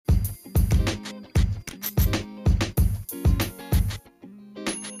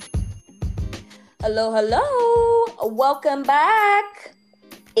Hello, hello. Welcome back.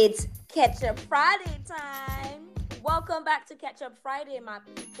 It's Catch Up Friday time. Welcome back to Catch Up Friday, my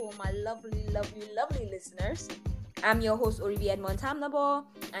people, my lovely, lovely, lovely listeners. I'm your host, Oribi Edmond Tamnabo,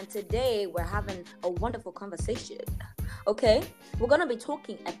 and today we're having a wonderful conversation. Okay, we're going to be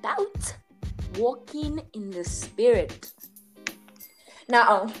talking about walking in the Spirit.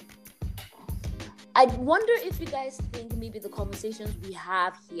 Now, I wonder if you guys think maybe the conversations we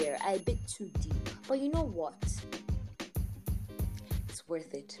have here are a bit too deep. But you know what? It's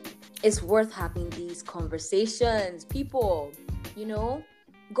worth it. It's worth having these conversations. People,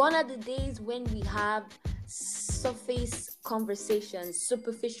 gone are the days when we have surface conversations,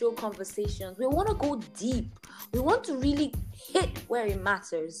 superficial conversations. We want to go deep. We want to really hit where it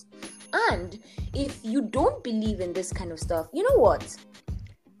matters. And if you don't believe in this kind of stuff, you know what?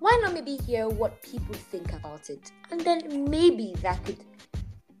 Why not maybe hear what people think about it? And then maybe that could,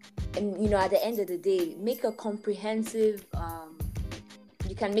 at the end of the day, make a comprehensive,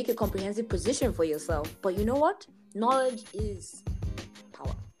 you can make a comprehensive position for yourself. But you know what? Knowledge is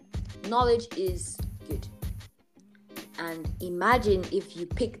power. Knowledge is good. And imagine if you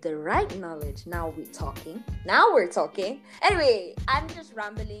pick the right knowledge. Now we're talking. Anyway, I'm just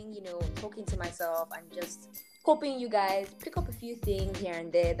rambling, talking to myself and just hoping you guys pick up a few things here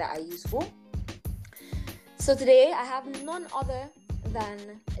and there that are useful. So today I have none other than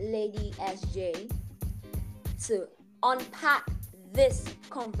Lady SJ to unpack this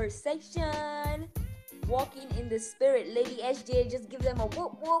conversation. Walking in the Spirit. Lady SJ, just give them a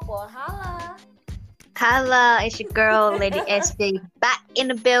whoop whoop or holla. Hello, it's your girl, Lady SJ, back in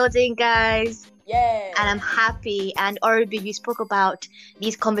the building, guys. Yeah. And I'm happy. And Oribi, you spoke about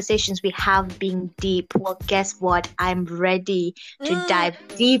these conversations we have being deep. Well, guess what? I'm ready to dive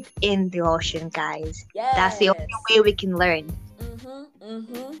deep in the ocean, guys. Yes. That's the only way we can learn.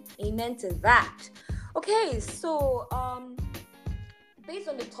 Amen to that. Okay, so based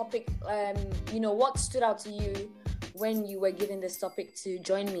on the topic, what stood out to you when you were given this topic to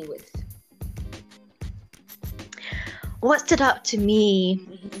join me with? What stood out to me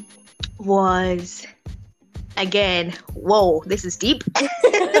was, again, whoa, this is deep.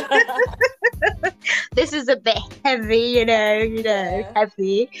 This is a bit heavy,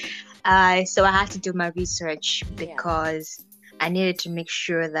 heavy. So I had to do my research because I needed to make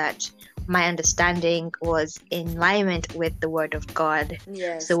sure that my understanding was in alignment with the Word of God.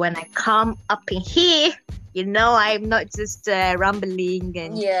 Yes. So when I come up in here, I'm not just rambling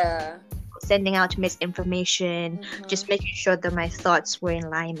and sending out misinformation, just making sure that my thoughts were in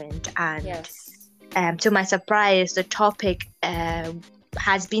alignment. And to my surprise, the topic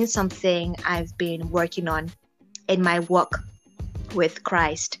has been something I've been working on in my walk with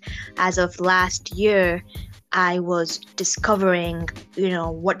Christ. As of last year, I was discovering,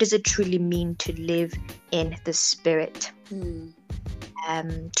 what does it truly mean to live in the Spirit?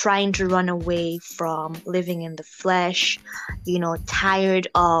 Trying to run away from living in the flesh, tired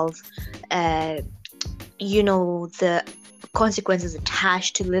of, the consequences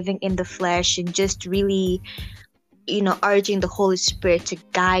attached to living in the flesh, and just really, urging the Holy Spirit to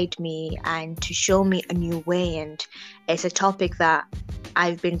guide me and to show me a new way. And it's a topic that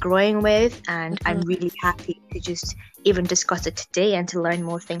I've been growing with, and I'm really happy to just even discuss it today and to learn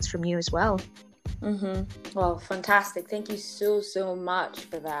more things from you as well. Well, fantastic. Thank you so much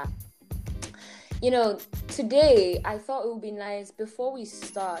for that. Today I thought it would be nice, before we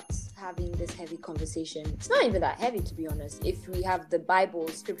start having this heavy conversation, it's not even that heavy, to be honest, if we have the Bible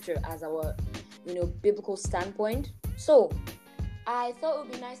scripture as our biblical standpoint. So I thought it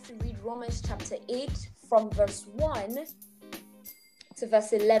would be nice to read Romans chapter 8 from verse 1 to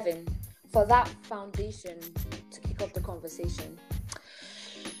verse 11 for that foundation to kick off the conversation.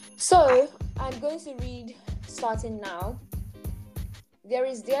 So I'm going to read starting now. There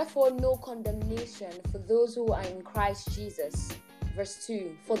is therefore no condemnation for those who are in Christ Jesus. Verse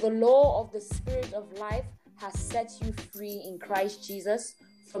 2. For the law of the Spirit of life has set you free in Christ Jesus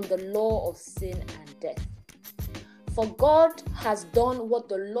from the law of sin and death. For God has done what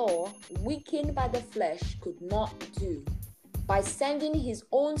the law, weakened by the flesh, could not do, by sending his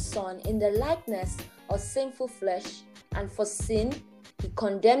own Son in the likeness of sinful flesh, and for sin, he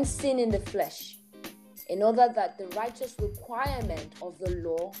condemned sin in the flesh, in order that the righteous requirement of the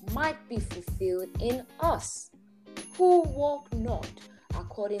law might be fulfilled in us, who walk not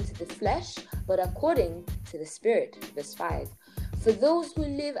according to the flesh, but according to the Spirit. Verse 5. For those who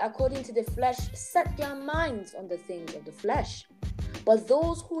live according to the flesh set their minds on the things of the flesh, but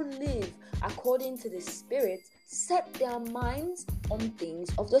those who live according to the Spirit set their minds on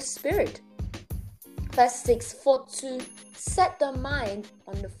things of the Spirit. Verse 6, for to set the mind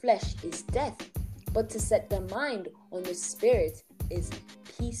on the flesh is death, but to set their mind on the Spirit is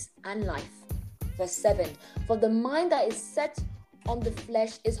peace and life. Verse 7, for the mind that is set on the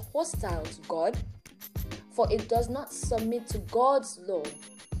flesh is hostile to God, for it does not submit to God's law.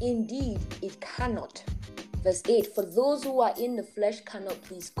 Indeed, it cannot. Verse 8, for those who are in the flesh cannot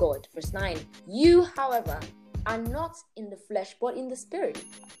please God. Verse 9, you, however, are not in the flesh, but in the Spirit,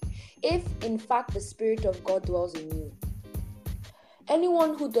 if in fact the Spirit of God dwells in you.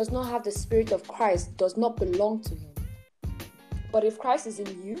 Anyone who does not have the Spirit of Christ does not belong to him. But if Christ is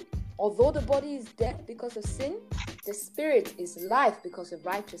in you, although the body is dead because of sin, the Spirit is life because of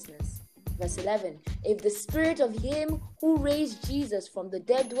righteousness. Verse 11, if the Spirit of him who raised Jesus from the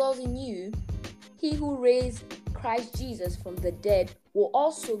dead dwells in you, he who raised Christ Jesus from the dead will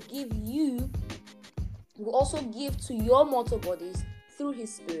also give to your mortal bodies through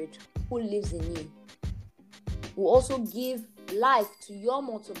his Spirit who lives in you. Will also give life to your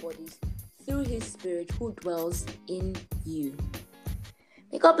mortal bodies through his Spirit who dwells in you.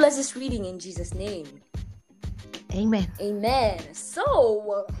 May God bless this reading in Jesus' name. Amen. Amen.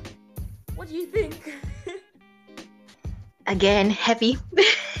 So, what do you think? Again, heavy.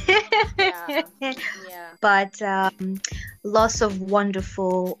 Yeah. But lots of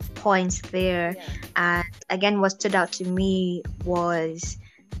wonderful points there. Yeah. And again, what stood out to me was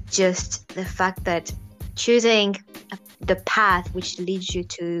just the fact that choosing the path which leads you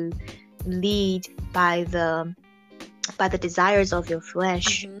to lead by the desires of your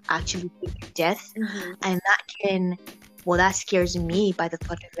flesh actually lead to death. And that scares me by the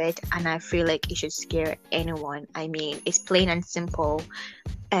thought of it, and I feel like it should scare anyone. I mean, it's plain and simple,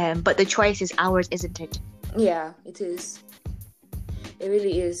 but the choice is ours, isn't it? Yeah, it is. It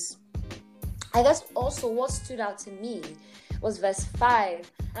really is. I guess also what stood out to me was verse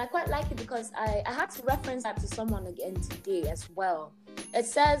 5, and I quite like it because I had to reference that to someone again today as well. It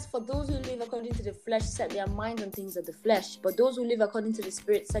says, for those who live according to the flesh set their mind on things of the flesh, but those who live according to the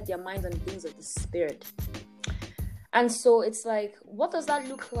Spirit set their mind on things of the Spirit. And so it's like, what does that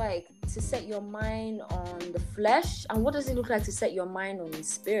look like to set your mind on the flesh? And what does it look like to set your mind on the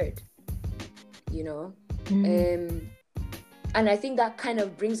Spirit? You know? And I think that kind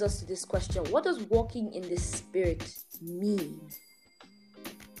of brings us to this question. What does walking in the Spirit mean?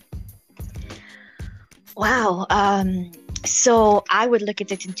 Wow. So I would look at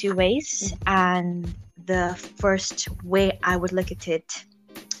it in two ways. And the first way I would look at it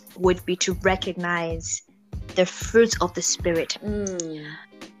would be to recognize the fruits of the Spirit.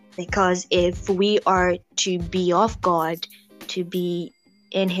 Because if we are to be of God, to be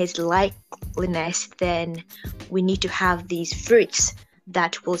in his likeness, then we need to have these fruits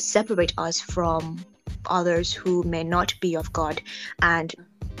that will separate us from others who may not be of God. And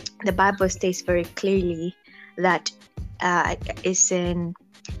the Bible states very clearly that it's in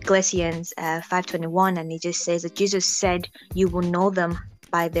Galatians 5:21, and it just says that Jesus said, you will know them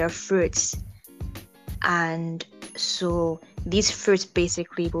by their fruits. And so these fruits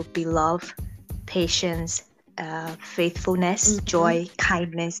basically will be love, patience, faithfulness, joy,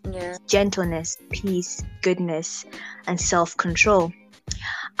 kindness, gentleness, peace, goodness, and self-control.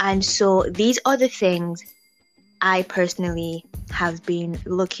 And so these are the things I personally have been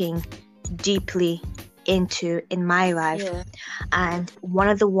looking deeply into in my life. And one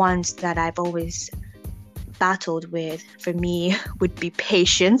of the ones that I've always battled with for me would be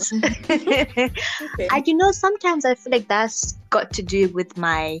patience. Okay. Sometimes I feel like that's got to do with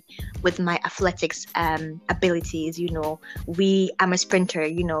my athletics abilities. I'm a sprinter,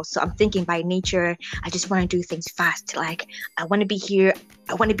 so I'm thinking by nature I just want to do things fast. Like, I want to be here,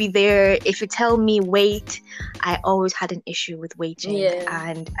 I want to be there. If you tell me wait, I always had an issue with waiting.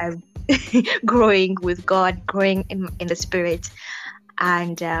 And I'm growing with God, growing in the Spirit,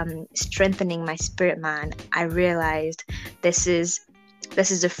 and strengthening my spirit, man, I realized this is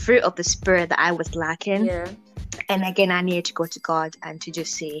the fruit of the Spirit that I was lacking. And again, I needed to go to God and to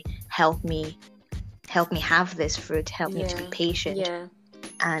just say, help me have this fruit, help me to be patient.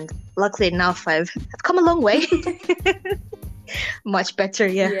 And luckily enough, I've come a long way. Much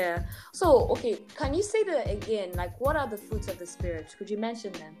better. So, okay, can you say that again? Like, what are the fruits of the Spirit? Could you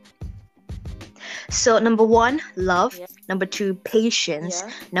mention them? So, number 1, love. Number 2, patience.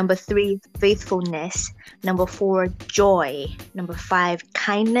 Number 3, faithfulness. Number 4, joy. Number 5,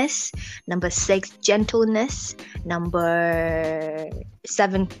 kindness. Number 6, gentleness. Number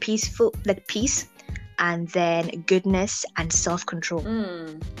 7, peace. And then goodness and self-control.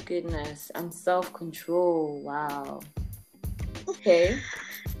 Goodness and self-control. Wow. Okay,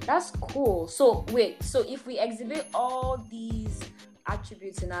 that's cool. So if we exhibit all these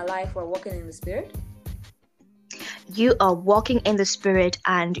attributes in our life, we're walking in the Spirit? you are walking in the Spirit,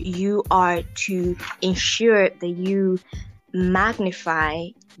 and you are to ensure that you magnify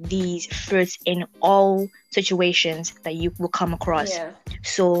these fruits in all situations that you will come across. Yeah.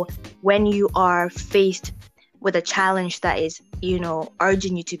 So when you are faced with a challenge that is,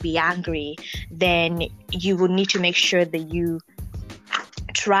 urging you to be angry, then you will need to make sure that you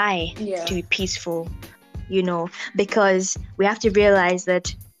try to be peaceful, because we have to realize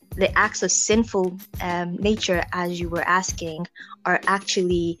that the acts of sinful nature, as you were asking, are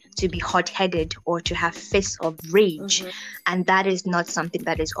actually to be hot-headed or to have fits of rage, and that is not something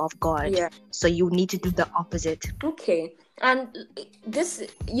that is of God. So you need to do the opposite. Okay. And this,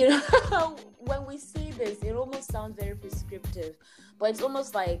 when we see this, it almost sounds very prescriptive, but it's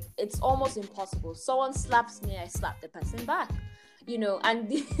almost like it's almost impossible. Someone slaps me, I slap the person back,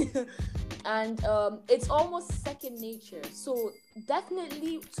 and and it's almost second nature. So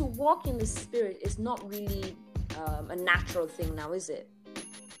definitely to walk in the Spirit is not really a natural thing now, is it?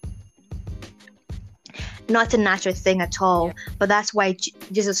 Not a natural thing at all. But that's why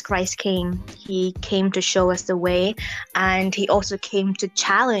Jesus Christ came. He came to show us the way, and he also came to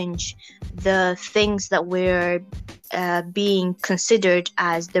challenge the things that were being considered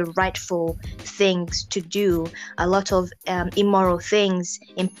as the rightful things to do. A lot of immoral things,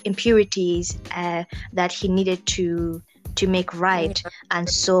 impurities that he needed to make right. And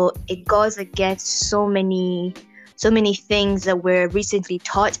so it goes against so many things that were recently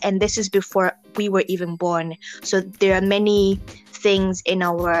taught, and this is before we were even born. So there are many things in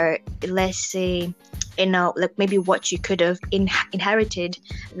our, let's say, like maybe what you could have inherited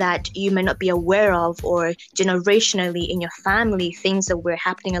that you may not be aware of, or generationally in your family, things that were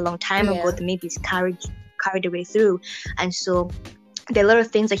happening a long time ago that maybe is carried away through. And so there are a lot of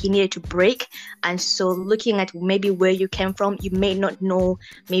things that he needed to break. And so looking at maybe where you came from, you may not know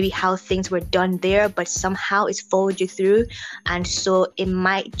maybe how things were done there, but somehow it's followed you through. And so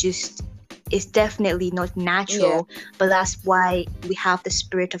it's definitely not natural, but that's why we have the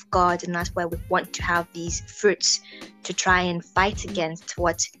Spirit of God, and that's why we want to have these fruits to try and fight against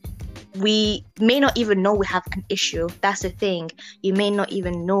what we may not even know we have an issue. That's the thing. You may not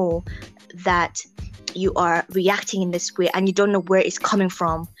even know that you are reacting in this way, and you don't know where it's coming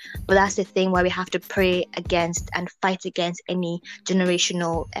from. But that's the thing why we have to pray against and fight against any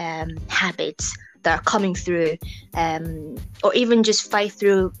generational habits that are coming through, or even just fight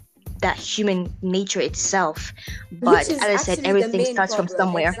through that human nature itself. But as I said, everything starts from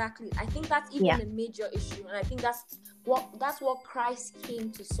somewhere. Exactly. I think that's even a major issue, and I think that's what Christ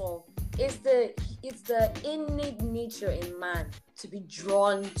came to solve. It's the innate nature in man to be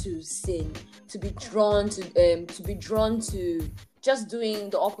drawn to sin, to be drawn to just doing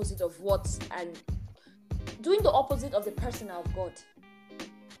the opposite of doing the opposite of the person of God.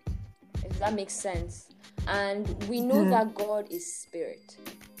 If that makes sense. And we know that God is spirit,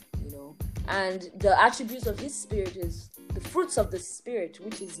 and the attributes of his spirit is the fruits of the Spirit,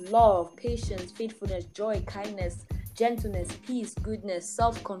 which is love, patience, faithfulness, joy, kindness, gentleness, peace, goodness,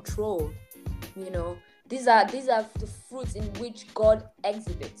 self-control. These are the fruits in which God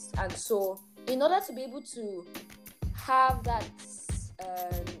exhibits. And so in order to be able to have that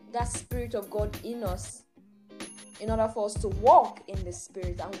Spirit of God in us, in order for us to walk in the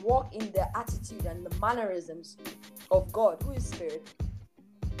Spirit and walk in the attitude and the mannerisms of God, who is Spirit,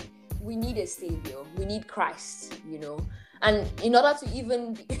 we need a Savior. We need Christ, And in order to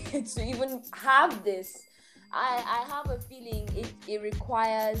even have this, I have a feeling it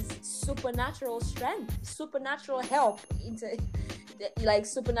requires supernatural strength, supernatural help,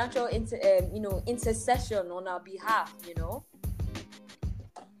 supernatural intercession on our behalf,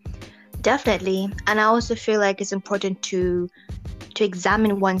 Definitely. And I also feel like it's important to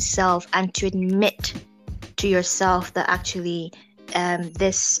examine oneself and to admit to yourself that actually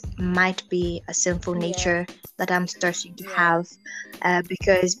this might be a sinful nature that I'm starting to have,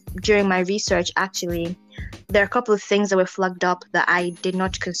 because during my research, actually, there are a couple of things that were flagged up that I did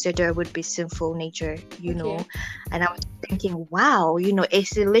not consider would be sinful nature, know, and I was thinking, wow,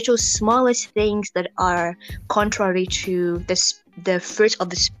 it's the little smallest things that are contrary to the fruit of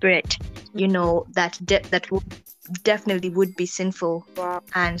the Spirit, that definitely would be sinful. Wow.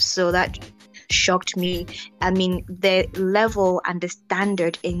 And so that shocked me. I mean, the level and the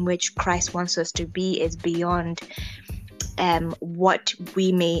standard in which Christ wants us to be is beyond what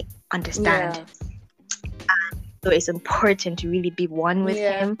we may understand. So it's important to really be one with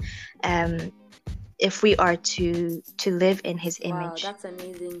him, if we are to live in his image. Wow, that's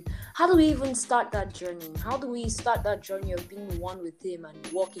amazing. How do we even start that journey? How do we start that journey of being one with him and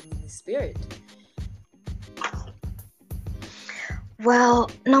walking in the Spirit? Well,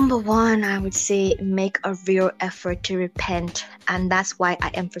 number one, I would say make a real effort to repent, and that's why I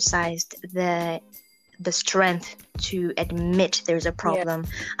emphasized the strength to admit there's a problem.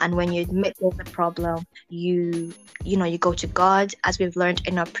 And when you admit there's a problem, you go to God, as we've learned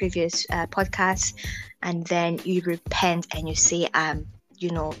in our previous podcasts, and then you repent and you say,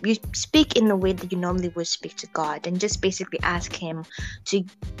 you speak in the way that you normally would speak to God, and just basically ask Him to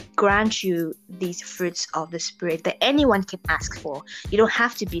grant you these fruits of the Spirit that anyone can ask for. You don't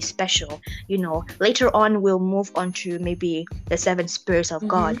have to be special. Later on we'll move on to maybe the 7 spirits of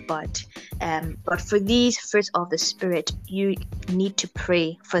God, but for these fruits of the Spirit, you need to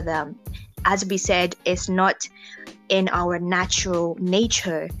pray for them. As we said, it's not in our natural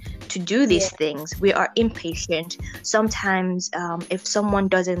nature to do these things. We are impatient. Sometimes if someone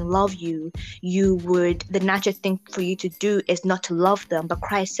doesn't love you, the natural thing for you to do is not to love them. But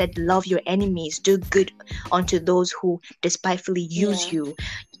Christ said, love your enemies, do good unto those who despitefully use you.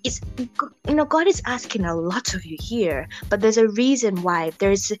 It's, God is asking a lot of you here, but there's a reason why.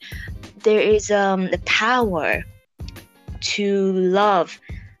 There is the power to love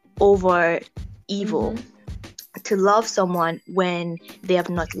over evil, to love someone when they have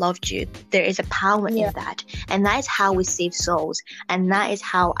not loved you. There is a power in that, and that is how we save souls, and that is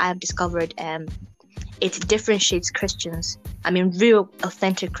how I've discovered it differentiates Christians, real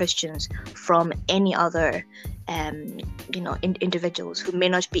authentic Christians, from any other individuals who may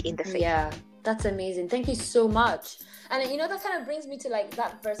not be in the faith. Yeah, that's amazing. Thank you so much. And that kind of brings me to like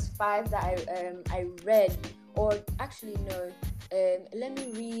that verse 5 that I read, or actually no, let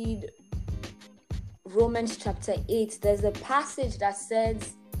me read Romans chapter 8. There's a passage that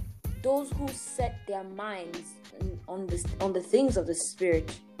says, those who set their minds on the things of the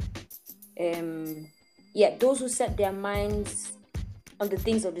Spirit, those who set their minds on the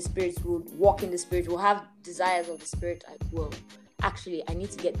things of the Spirit will walk in the Spirit, will have desires of the Spirit. Actually, I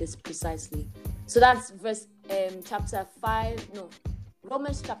need to get this precisely. So that's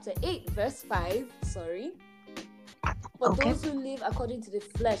Romans chapter 8, verse 5, sorry. But those who live according to the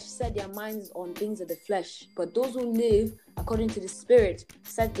flesh set their minds on things of the flesh. But those who live according to the Spirit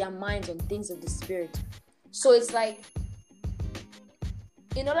set their minds on things of the Spirit. So it's like,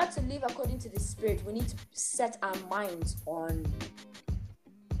 in order to live according to the Spirit, we need to set our minds on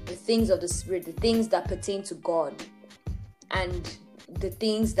the things of the Spirit, the things that pertain to God, and the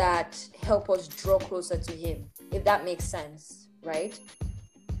things that help us draw closer to Him, if that makes sense, right?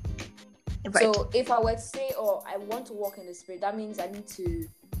 Right. So if I were to say, I want to walk in the Spirit, that means I need to,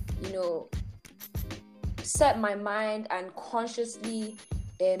 set my mind and consciously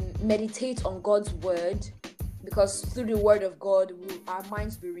meditate on God's word, because through the word of God, our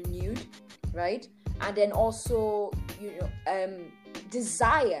minds will be renewed, right? And then also,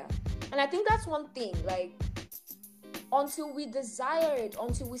 desire. And I think that's one thing, like, until we desire it,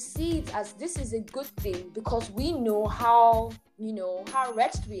 until we see it as this is a good thing, because we know how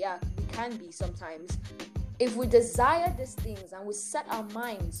wretched we can be sometimes. If we desire these things and we set our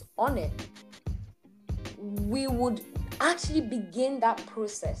minds on it, we would actually begin that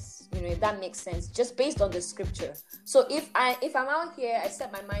process, if that makes sense, just based on the scripture. So if I'm out here, I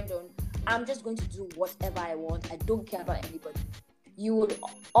set my mind on, I'm just going to do whatever I want, I don't care about anybody, you would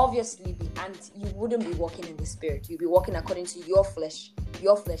obviously be, and you wouldn't be walking in the Spirit. You'd be walking according to your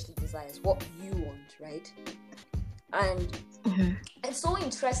fleshly desires, what you want, right? And it's so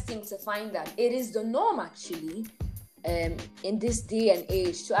interesting to find that it is the norm, actually, in this day and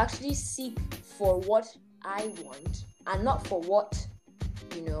age, to actually seek for what I want and not for what,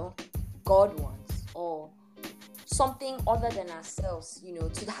 God wants, or something other than ourselves,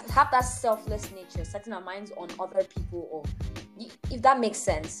 to have that selfless nature, setting our minds on other people, or if that makes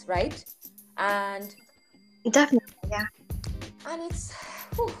sense, right? And definitely, yeah. And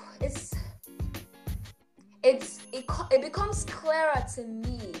it becomes clearer to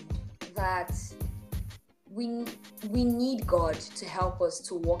me that we need God to help us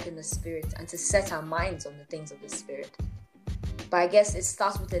to walk in the Spirit and to set our minds on the things of the Spirit. But I guess it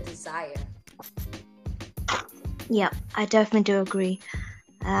starts with a desire. Yeah, I definitely do agree.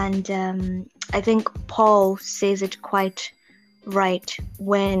 And I think Paul says it quite right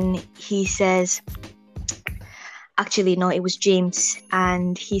when he says, actually no, it was James,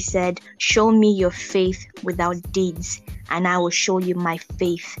 and he said, show me your faith without deeds and I will show you my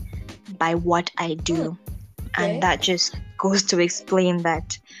faith by what I do. Okay. And that just goes to explain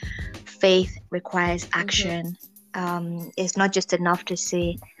that faith requires action. It's not just enough to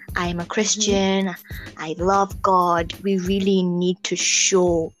say, I am a Christian, I love God. We really need to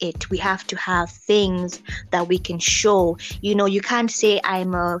show it. We have to have things that we can show. You can't say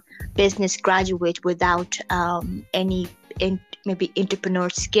I'm a business graduate without any maybe entrepreneur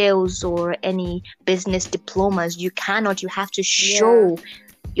skills or any business diplomas. You have to show,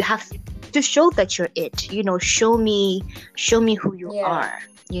 you have to show that you're it, show me who you are,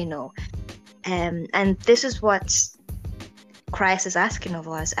 and this is what Christ is asking of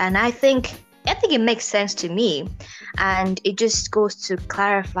us. And I think it makes sense to me, and it just goes to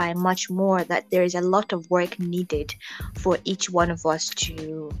clarify much more that there is a lot of work needed for each one of us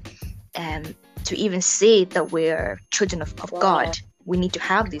to even say that we're children of God. We need to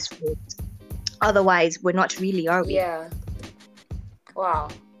have these fruits, otherwise we're not really, are we? Wow,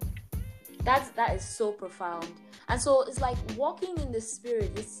 that is so profound. And so it's like walking in the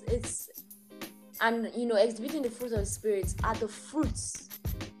Spirit, it's and exhibiting the fruit of the Spirit are the fruits.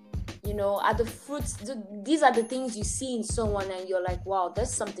 Are the fruits. These are the things you see in someone, and you're like, wow,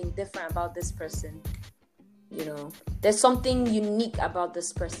 there's something different about this person. There's something unique about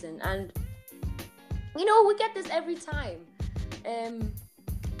this person. And we get this every time.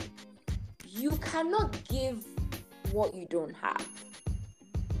 You cannot give what you don't have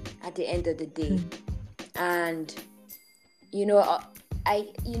at the end of the day. And you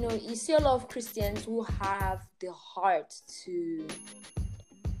see a lot of Christians who have the heart to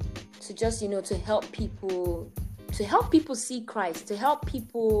just to help people see Christ, to help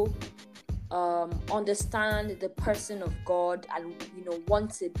people understand the person of God, and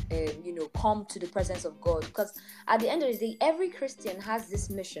want to come to the presence of God. Because at the end of the day, every Christian has this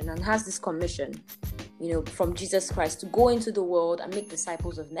mission and has this commission from Jesus Christ to go into the world and make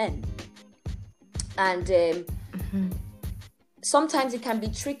disciples of men. And sometimes it can be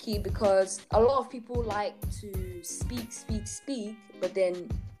tricky because a lot of people like to speak, but then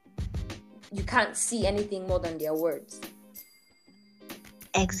you can't see anything more than their words.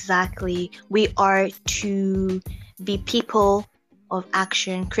 Exactly. We are to be people of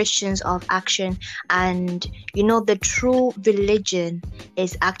action, Christians of action. And the true religion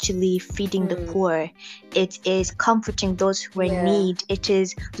is actually feeding the poor. It is comforting those who are in need. It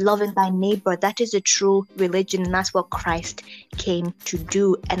is loving thy neighbor. That is a true religion, and that's what Christ came to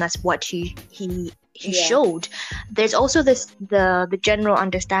do, and that's what he showed. There's also the general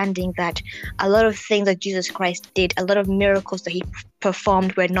understanding that a lot of things that Jesus Christ did, a lot of miracles that he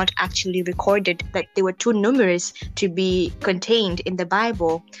performed, were not actually recorded, that they were too numerous to be contained in the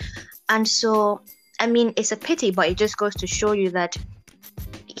Bible. And so, it's a pity, but it just goes to show you that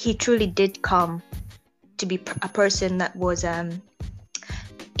he truly did come to be a person that was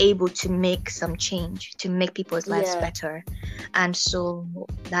able to make some change, to make people's lives better. And so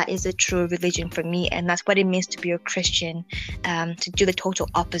that is a true religion for me, and that's what it means to be a Christian, to do the total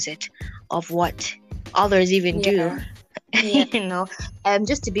opposite of what others even do.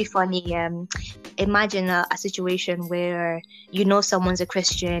 Just to be funny, imagine a situation where someone's a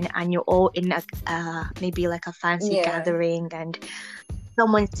Christian and you're all in maybe like a fancy gathering, and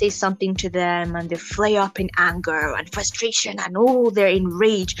someone says something to them and they flare up in anger and frustration, and they're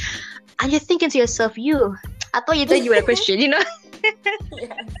enraged, and you're thinking to yourself, I thought you said you were a Christian,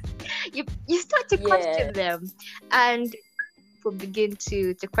 You start to question them, and people begin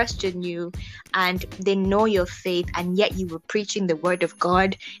to question you, and they know your faith, and yet you were preaching the word of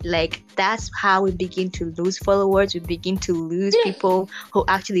God. Like, that's how we begin to lose followers. We begin to lose people who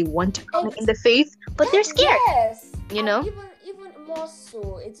actually want to come in the faith, but they're scared. Even more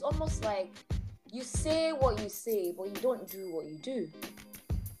so, it's almost like you say what you say, but you don't do what you do.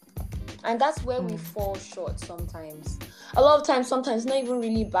 And that's where we fall short sometimes. A lot of times, sometimes not even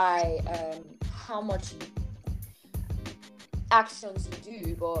really by how much actions you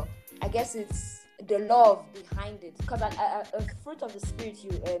do, but I guess it's the love behind it. Because a fruit of the Spirit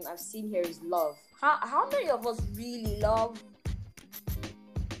I've seen here is love. How many of us really love,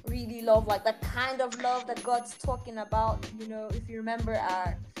 like the kind of love that God's talking about? If you remember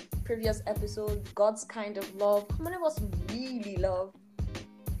our previous episode, God's kind of love. How many of us really love?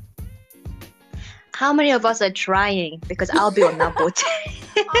 How many of us are trying? Because I'll be on that boat.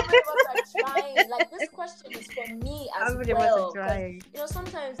 How many of us are trying? Like, this question is for me as well. How many of us are trying?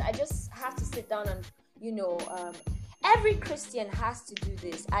 Sometimes I just have to sit down and, every Christian has to do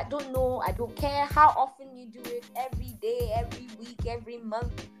this. I don't know. I don't care how often you do it. Every day, every week, every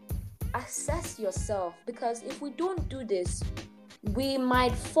month. Assess yourself. Because if we don't do this, we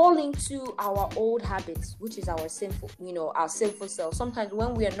might fall into our old habits, which is our sinful self. Sometimes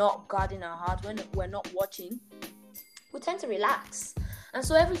when we are not guarding our heart, when we're not watching, we tend to relax. And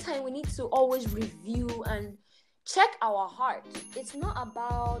so every time we need to always review and check our heart. It's not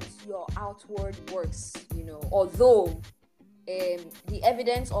about your outward works, although the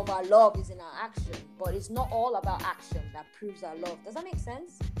evidence of our love is in our action, but it's not all about action that proves our love. Does that make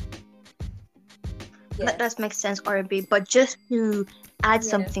sense? That does make sense, RB. But just to add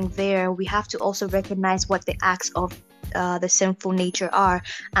something there, we have to also recognize what the acts of the sinful nature are,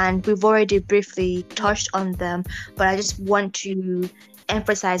 and we've already briefly touched on them, but I just want to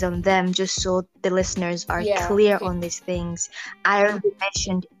emphasize on them just so the listeners are clear on these things. I already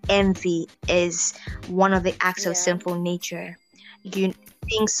mentioned envy is one of the acts of sinful nature. You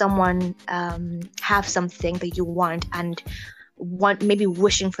seeing someone have something that you want and maybe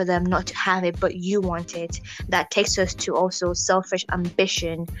wishing for them not to have it, but you want it. That takes us to also selfish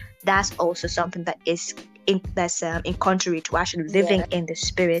ambition. That's also something that is in contrary to actually living in the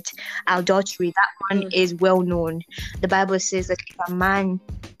spirit. Adultery, that one is well known. The Bible says that if a man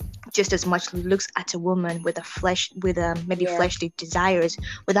just as much looks at a woman with fleshly desires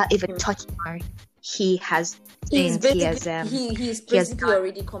without even touching her, he has sinned. He's basically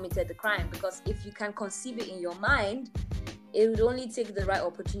already committed the crime, because if you can conceive it in your mind, it would only take the right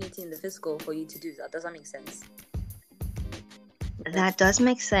opportunity in the physical for you to do that. Does that make sense? That does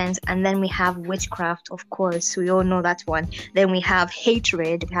make sense. And then we have witchcraft, of course. We all know that one. Then we have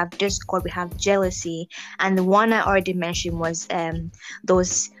hatred, we have discord, we have jealousy. And the one I already mentioned was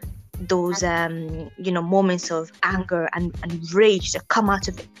those moments of anger and rage that come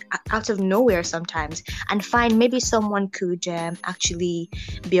out of nowhere sometimes, and find maybe someone could actually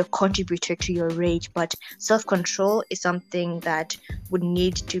be a contributor to your rage, but self-control is something that would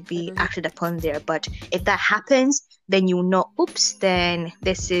need to be acted upon there. But if that happens, then you know, then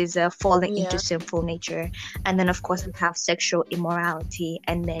this is falling into sinful nature. And then of course we have sexual immorality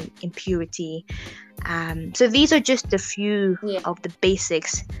and then impurity. So these are just a few of the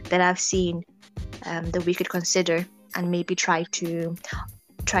basics that I've seen that we could consider and maybe try to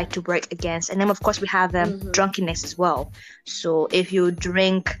work against. And then of course we have drunkenness as well. So if you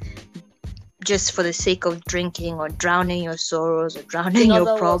drink just for the sake of drinking or drowning your sorrows or drowning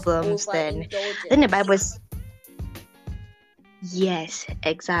your problems, then the Bible is... Yes,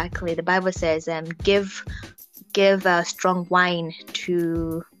 exactly. The Bible says give strong wine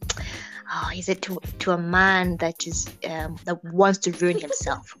to... is it to a man that is that wants to ruin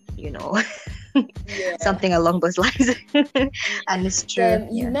himself, something along those lines. And it's true.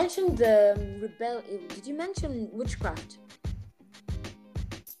 You mentioned the did you mention witchcraft?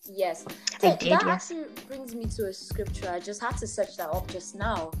 Yes. I did, that actually brings me to a scripture. I just had to search that up just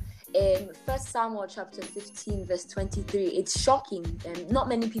now. In 1 Samuel chapter 15 verse 23. It's shocking, and not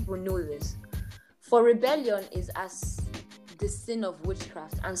many people know this. For rebellion is as the sin of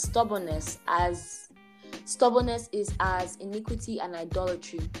witchcraft, and stubbornness is as iniquity and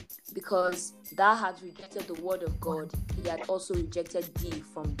idolatry. Because thou hast rejected the word of God, he had also rejected thee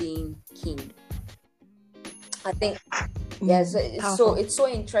from being king. I think so it's so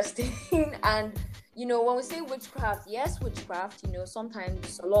interesting. And when we say witchcraft,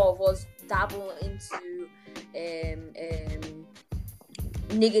 sometimes a lot of us dabble into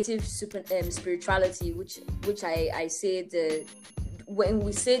negative spirituality, which I say when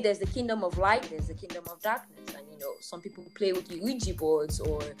we say there's the kingdom of light, there's the kingdom of darkness, and some people play with Ouija boards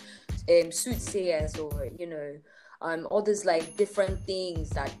or soothsayers, or all these like different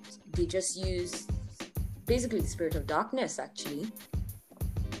things that they just use, basically the spirit of darkness actually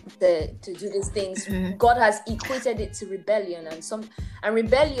to do these things. God has equated it to rebellion, and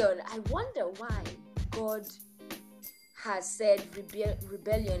rebellion, I wonder why God has said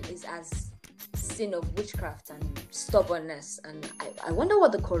rebellion is as sin of witchcraft and stubbornness, and I wonder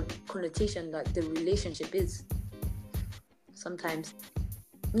what the connotation, that the relationship is sometimes.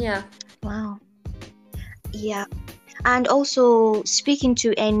 Wow. And also, speaking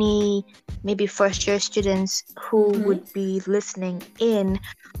to any maybe first year students who would be listening in,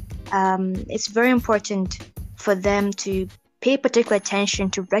 it's very important for them to pay particular attention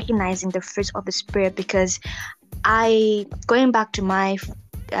to recognizing the fruits of the Spirit, because going back to my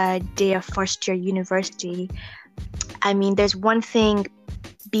day of first year university, there's one thing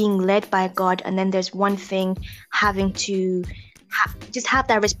being led by God, and then there's one thing having to just have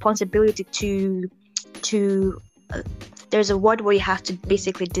that responsibility to there's a word where you have to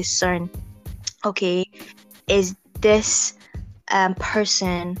basically discern, okay, is this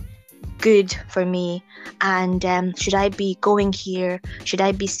person good for me, and should I be going here, should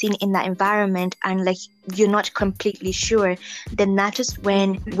I be seen in that environment, and like you're not completely sure, then that is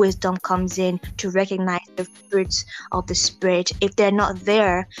when wisdom comes in to recognize the fruits of the Spirit. If they're not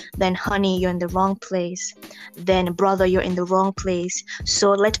there, then honey, you're in the wrong place, then brother, you're in the wrong place.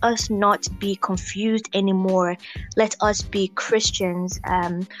 So let us not be confused anymore. Let us be Christians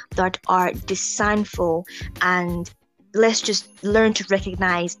that are discernful, and let's just learn to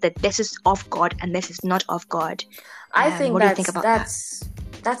recognize that this is of God and this is not of God. I think what do you think about that's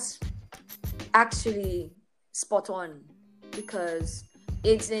actually spot on, because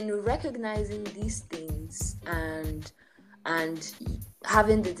it's in recognizing these things and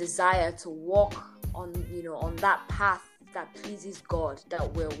having the desire to walk on, on that path that pleases God,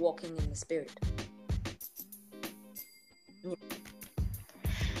 that we're walking in the Spirit.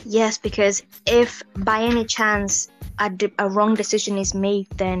 Yes, because if by any chance a wrong decision is made,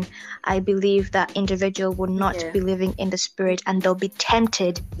 then I believe that individual will not be living in the Spirit, and they'll be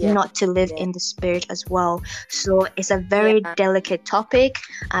tempted not to live in the Spirit as well. So it's a very delicate topic,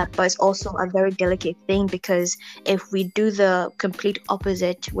 but it's also a very delicate thing, because if we do the complete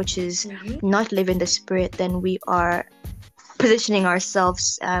opposite, which is not live in the Spirit, then we are positioning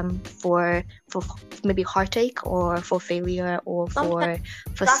ourselves for maybe heartache, or for failure, or for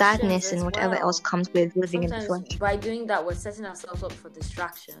sadness, and whatever else comes with living in the flesh. By doing that, we're setting ourselves up for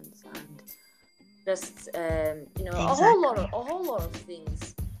distractions and just exactly. a whole lot of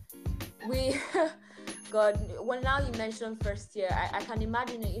things. God, when now you mentioned first year, I can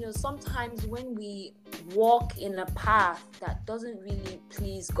imagine, sometimes when we walk in a path that doesn't really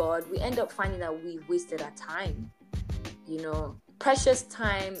please God, we end up finding that we wasted our time. Precious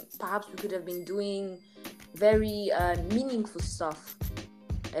time. Perhaps we could have been doing very meaningful stuff.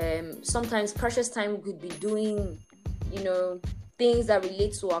 Sometimes precious time we could be doing, things that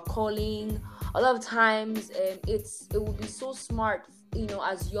relate to our calling. A lot of times, it would be so smart,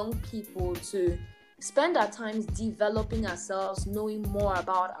 as young people, to spend our times developing ourselves, knowing more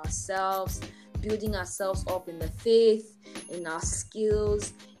about ourselves, building ourselves up in the faith, in our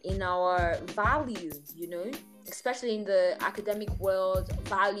skills, in our value, especially in the academic world,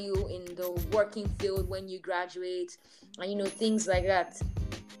 value in the working field when you graduate, and things like that.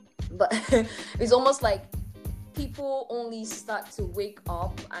 But it's almost like people only start to wake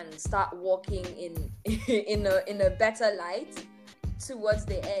up and start walking in a better light towards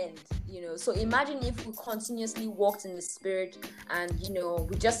the end, So imagine if we continuously walked in the Spirit, and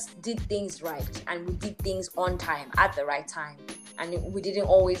we just did things right, and we did things on time at the right time, and we didn't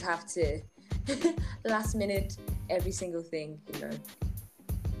always have to last minute every single thing.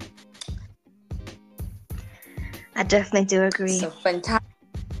 I definitely do agree. So fantastic.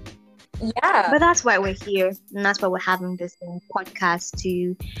 Yeah, but that's why we're here, and that's why we're having this podcast,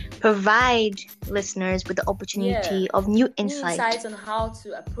 to provide listeners with the opportunity of new insights on how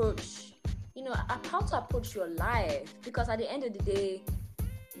to approach, how to approach your life, because at the end of the day,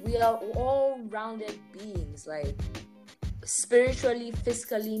 we are all rounded beings, like spiritually,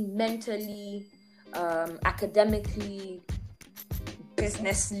 physically, mentally, academically,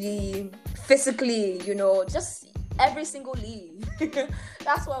 businessly, physically, just every single lead.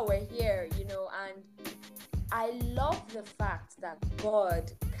 That's why we're here, and I love the fact that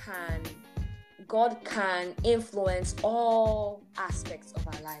God can influence all aspects of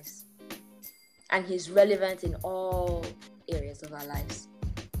our lives, and He's relevant in all areas of our lives,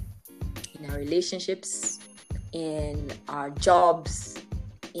 in our relationships, in our jobs,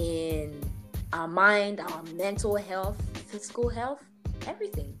 in our mind, our mental health, physical health,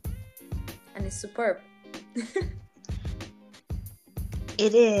 everything. And it's superb.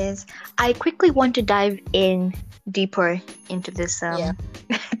 It is. I quickly want to dive in deeper into this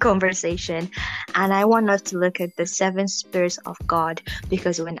conversation, and I want us to look at the 7 spirits of God,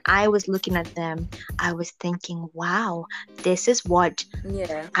 because when I was looking at them, I was thinking, wow, this is what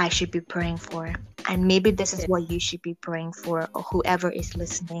I should be praying for, and maybe this is what you should be praying for, or whoever is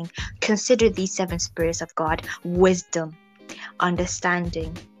listening. Consider these 7 spirits of God: wisdom,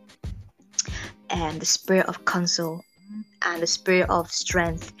 understanding, and the spirit of counsel, and the spirit of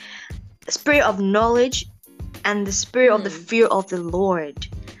strength, the spirit of knowledge, and the spirit of the fear of the Lord.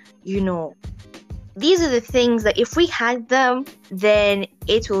 These are the things that if we had them, then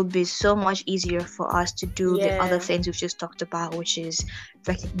it will be so much easier for us to do the other things we've just talked about, which is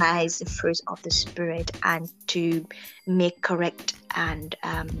recognize the fruits of the Spirit and to make correct and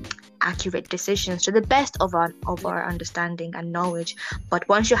accurate decisions to the best of our understanding and knowledge. But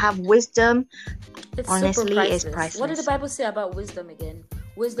once you have wisdom, honestly, it's priceless. What did the Bible say about wisdom again?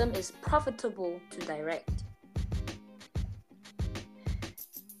 Wisdom is profitable to direct.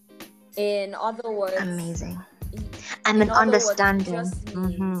 In other words, amazing. And an understanding.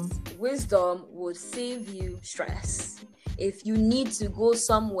 Wisdom would save you stress. If you need to go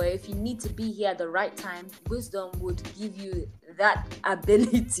somewhere, if you need to be here at the right time, wisdom would give you that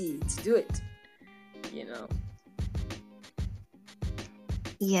ability to do it.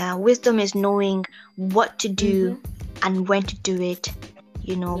 Yeah, wisdom is knowing what to do and when to do it.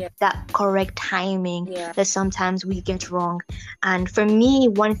 That correct timing that sometimes we get wrong. And for me,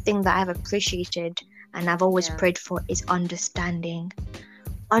 one thing that I've appreciated and I've always prayed for is understanding.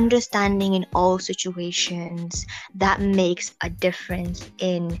 understanding in all situations, that makes a difference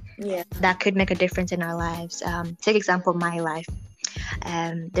that could make a difference in our lives. Take example, my life.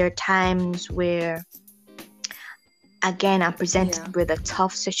 There are times where, again, I'm presented with a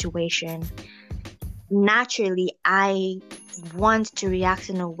tough situation. Naturally, I want to react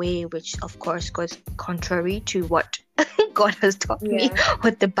in a way which, of course, goes contrary to what God has taught me,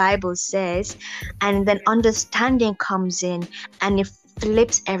 what the Bible says. And then understanding comes in, and it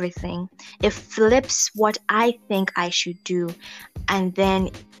flips everything. It flips what I think I should do, and then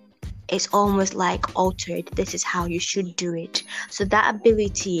it's almost like altered. This is how you should do it. So that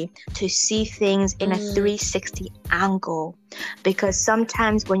ability to see things in a 360 angle, because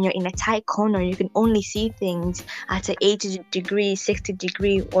sometimes when you're in a tight corner, you can only see things at an 80 degree, 60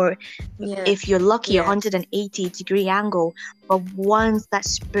 degree, or if you're lucky, 180 degree angle. But once that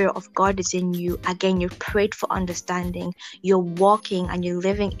Spirit of God is in you, again, you're prayed for understanding, you're walking and you're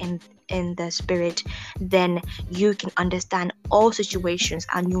living in the Spirit, then you can understand all situations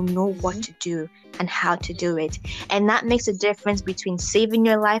and you'll know what to do and how to do it. And that makes a difference between saving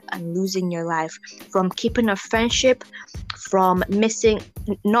your life and losing your life, from keeping a friendship, from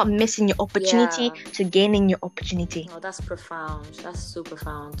not missing your opportunity to gaining your opportunity. Oh, that's profound. That's so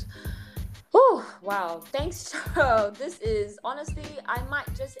profound. Oh, wow. Thanks. This is, honestly, I might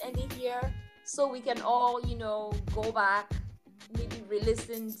just end it here so we can all, go back, maybe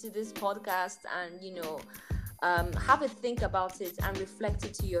re-listen to this podcast and, have a think about it and reflect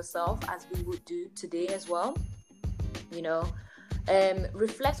it to yourself, as we would do today as well.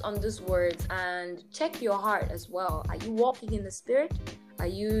 Reflect on these words and check your heart as well. Are you walking in the Spirit? Are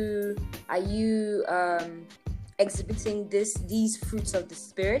you exhibiting these fruits of the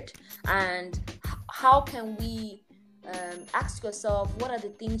Spirit? And how can we ask yourself, what are the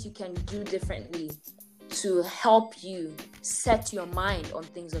things you can do differently to help you set your mind on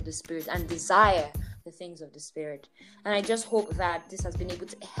things of the Spirit and desire the things of the Spirit? And I just hope that this has been able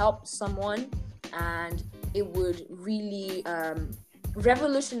to help someone, and it would really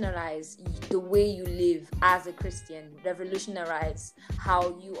revolutionize the way you live as a Christian, revolutionize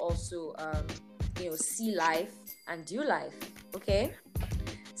how you also see life and do life. Okay,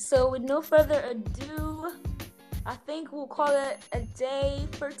 so with no further ado, I think we'll call it a day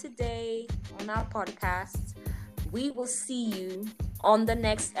for today on our podcast. We will see you on the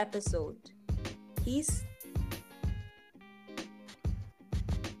next episode. Peace.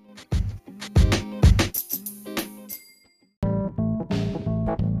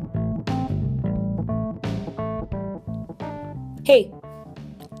 Hey,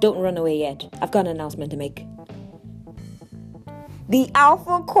 don't run away yet. I've got an announcement to make. The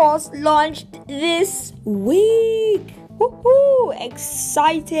Alpha course launched this week. Woohoo!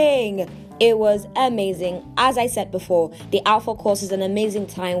 Exciting! It was amazing. As I said before, the Alpha course is an amazing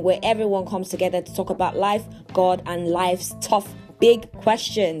time where everyone comes together to talk about life, God, and life's tough, big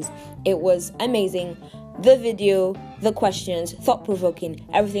questions. It was amazing. The video, the questions, thought-provoking,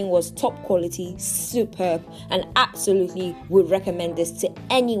 everything was top quality, superb, and absolutely would recommend this to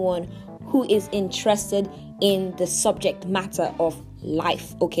anyone who is interested in the subject matter of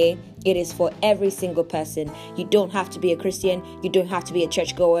life, okay? It is for every single person. You don't have to be a Christian. You don't have to be a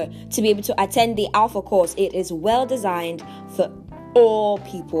churchgoer to be able to attend the Alpha course. It is well designed for all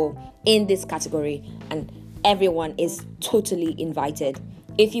people in this category, and everyone is totally invited.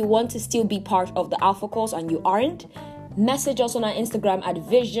 If you want to still be part of the Alpha course and you aren't, message us on our Instagram at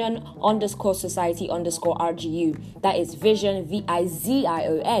vision_society_RGU. That is vision,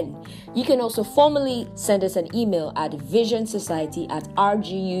 VIZION. You can also formally send us an email at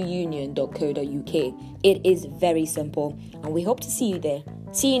visionsociety@rguunion.co.uk. It is very simple, and we hope to see you there.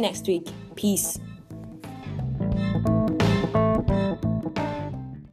 See you next week. Peace.